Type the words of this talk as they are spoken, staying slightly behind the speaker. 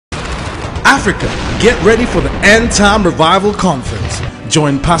Africa, get ready for the End Time Revival Conference.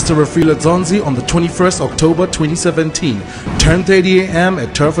 Join Pastor Rafila Zonzi on the 21st October 2017, 10:30 a.m.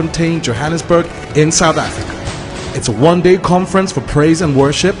 at Turffontein, Johannesburg in South Africa. It's a one-day conference for praise and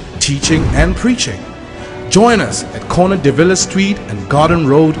worship, teaching and preaching. Join us at corner De Villa Street and Garden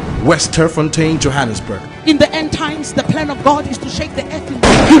Road, West Turffontein, Johannesburg. In the end times, the plan of God is to shake the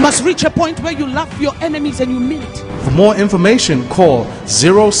earth. You must reach a point where you love your enemies and you mean it. For more information, call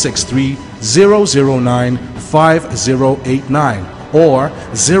 063 009 5089 or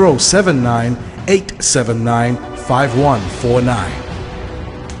 079 879 5149.